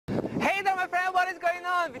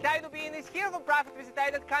everyone, Vitaliy Dubinin is here from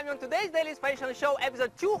ProfitWithVitaliy.com. On today's Daily Inspirational Show,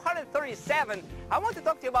 episode 237, I want to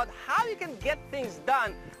talk to you about how you can get things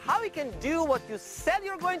done, how you can do what you said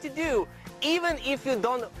you're going to do, even if you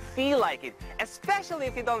don't feel like it, especially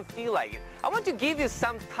if you don't feel like it. I want to give you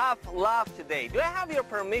some tough love today. Do I have your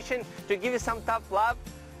permission to give you some tough love?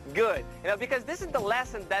 Good. Because this is the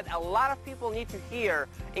lesson that a lot of people need to hear,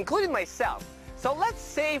 including myself. So let's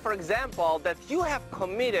say, for example, that you have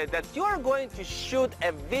committed that you are going to shoot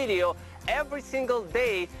a video every single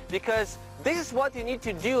day because this is what you need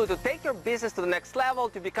to do to take your business to the next level,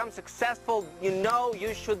 to become successful. You know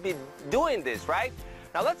you should be doing this, right?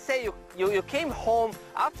 Now let's say you came home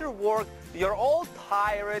after work, you're all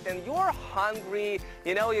tired and you're hungry,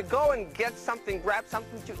 you go and get something, grab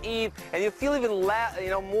something to eat, and you feel even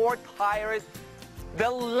more tired. The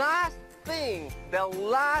last thing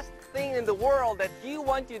in the world that you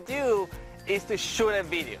want to do is to shoot a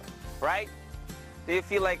video, right? Do you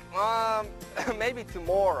feel like, maybe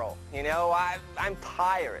tomorrow, I'm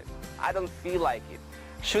tired, I don't feel like it.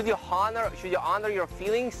 Should you honor your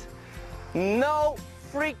feelings? No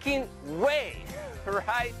freaking way,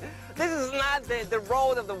 right? This is not the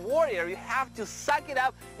road of the warrior. You have to suck it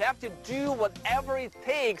up, you have to do whatever it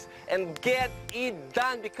takes and get it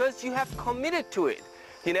done because you have committed to it,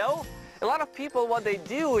 A lot of people, what they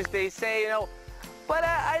do is they say, but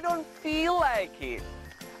I don't feel like it.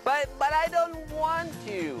 But I don't want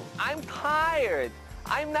to. I'm tired.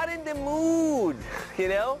 I'm not in the mood,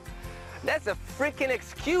 That's a freaking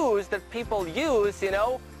excuse that people use,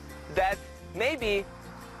 that maybe,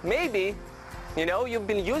 you've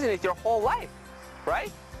been using it your whole life,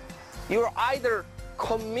 right? You're either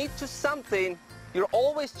commit to something, you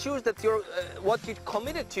always choose that what you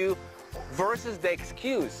committed to versus the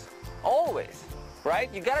excuse. Always, right?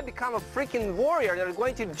 You gotta become a freaking warrior. You're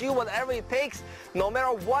going to do whatever it takes, no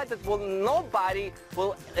matter what. Nobody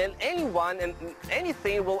will, and anyone and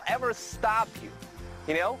anything will ever stop you.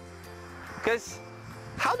 Because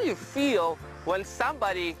how do you feel when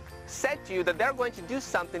somebody said to you that they're going to do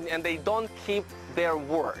something and they don't keep their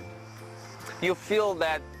word? You feel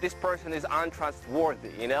that this person is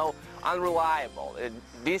untrustworthy, unreliable,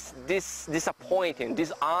 disappointing,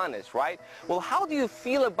 dishonest, right? Well, how do you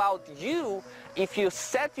feel about you if you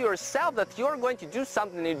said to yourself that you're going to do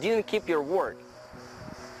something and you didn't keep your word?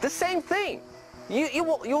 The same thing. You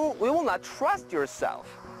will not trust yourself,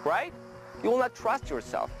 right? You will not trust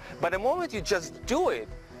yourself. But the moment you just do it,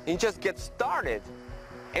 you just get started,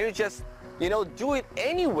 and you just, do it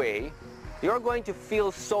anyway, you're going to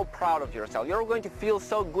feel so proud of yourself. You're going to feel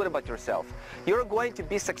so good about yourself. You're going to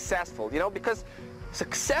be successful, because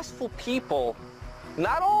successful people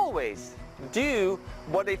not always do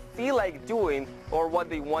what they feel like doing or what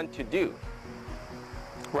they want to do,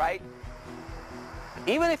 right?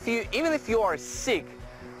 Even if you are sick,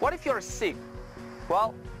 what if you're sick?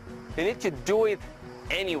 Well, you need to do it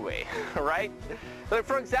anyway, right? But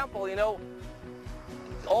for example,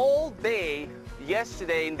 all day,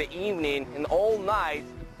 yesterday in the evening and all night,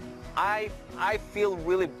 I feel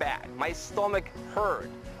really bad. My stomach hurt.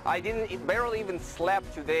 I barely even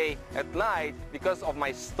slept today at night because of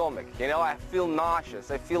my stomach. I feel nauseous.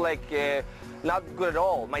 I feel like not good at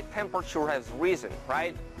all. My temperature has risen,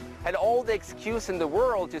 right? Had all the excuse in the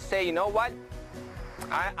world to say, you know what?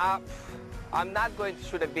 I'm not going to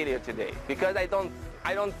shoot a video today because I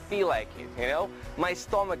don't feel like it. My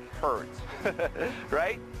stomach hurts,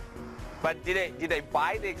 right? But did I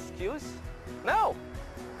buy the excuse? No,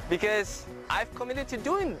 because I've committed to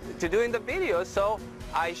doing the video, so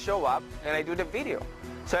I show up and I do the video.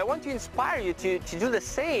 So I want to inspire you to do the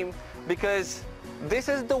same, because this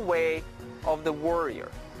is the way of the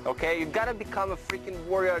warrior. Okay, you gotta become a freaking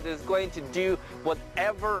warrior that's going to do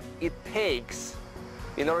whatever it takes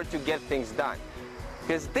in order to get things done.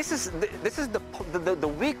 Because this is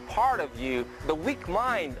the weak part of you, the weak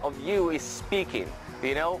mind of you is speaking.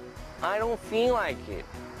 I don't feel like it.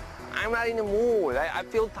 I'm not in the mood. I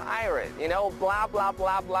feel tired. Blah blah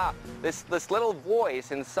blah blah. This little voice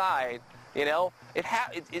inside.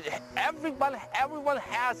 Everyone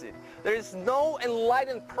has it. There is no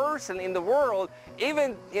enlightened person in the world,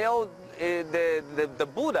 even the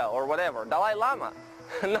Buddha or whatever, Dalai Lama.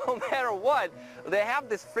 No matter what, they have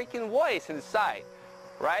this freaking voice inside,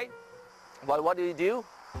 right? But what do?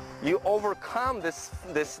 You overcome this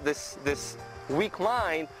weak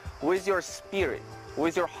mind with your spirit,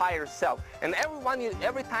 with your higher self. And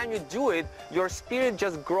every time you do it, your spirit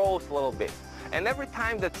just grows a little bit. And every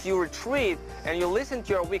time that you retreat and you listen to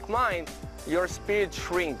your weak mind, your spirit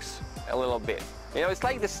shrinks a little bit. It's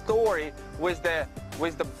like the story with the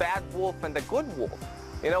bad wolf and the good wolf.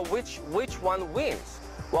 Which one wins?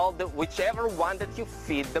 Well, whichever one that you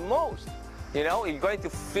feed the most. You know, if you're going to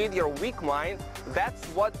feed your weak mind, that's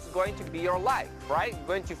what's going to be your life, right? You're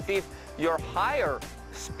going to feed your higher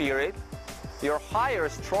spirit, your higher,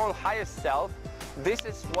 strong, higher self. This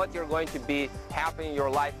is what you're going to be happy in your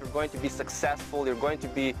life. You're going to be successful. You're going to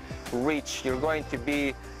be rich. You're going to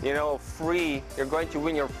be, you know, free. You're going to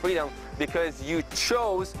win your freedom because you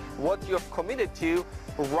chose what you've committed to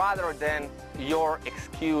rather than your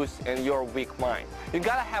excuse and your weak mind. You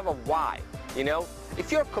gotta have a why, you know?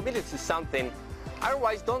 If you're committed to something,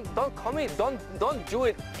 otherwise don't commit, don't do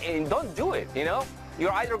it, and don't do it, you know?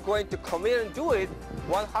 You're either going to commit and do it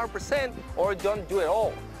 100% or don't do it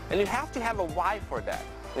all. And you have to have a why for that,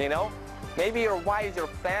 you know? Maybe your why is your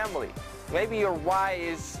family. Maybe your why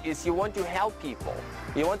is you want to help people.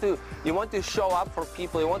 You want to show up for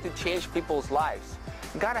people. You want to change people's lives.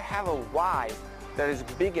 You gotta have a why that is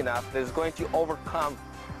big enough, that is going to overcome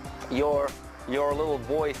your little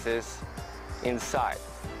voices inside.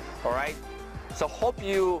 All right? So hope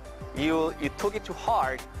you took it to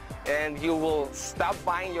heart, and you will stop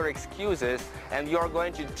buying your excuses, and you're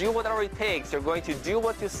going to do whatever it takes. You're going to do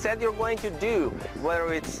what you said you're going to do,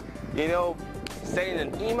 whether it's, you know, sending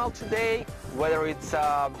an email today, whether it's,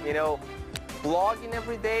 you know, blogging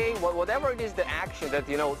every day, whatever it is, the action that,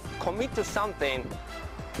 you know, commit to something,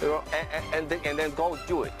 you know, and then go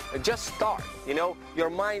do it. Just start, you know. Your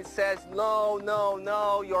mind says, no,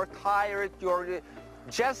 you're tired,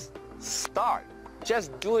 just start.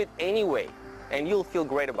 Just do it anyway, and you'll feel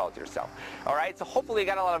great about yourself. All right, so hopefully you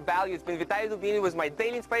got a lot of value. It's been Vitaliy Dubinin with my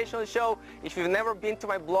daily inspirational show. If you've never been to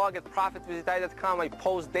my blog at profitwithvitaliy.com, I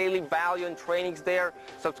post daily value and trainings there.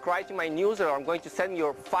 Subscribe to my newsletter. I'm going to send you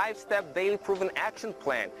a 5-step daily proven action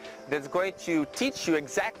plan that's going to teach you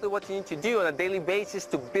exactly what you need to do on a daily basis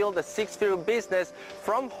to build a 6-figure business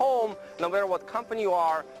from home, no matter what company you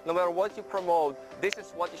are, no matter what you promote. This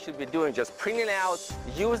is what you should be doing. Just print it out,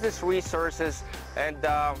 use these resources, and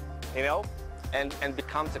you know, and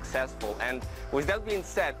become successful. And with that being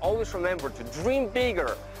said, always remember to dream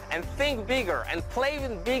bigger and think bigger and play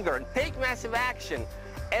even bigger and take massive action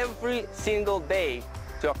every single day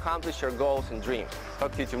to accomplish your goals and dreams.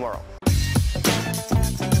 Talk to you tomorrow.